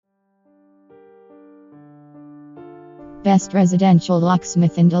Best residential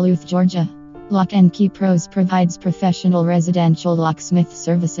locksmith in Duluth, Georgia. Lock and Key Pros provides professional residential locksmith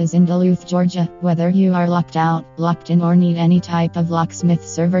services in Duluth, Georgia. Whether you are locked out, locked in, or need any type of locksmith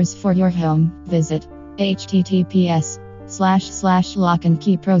servers for your home, visit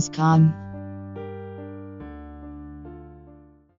https://lockandkeypros.com.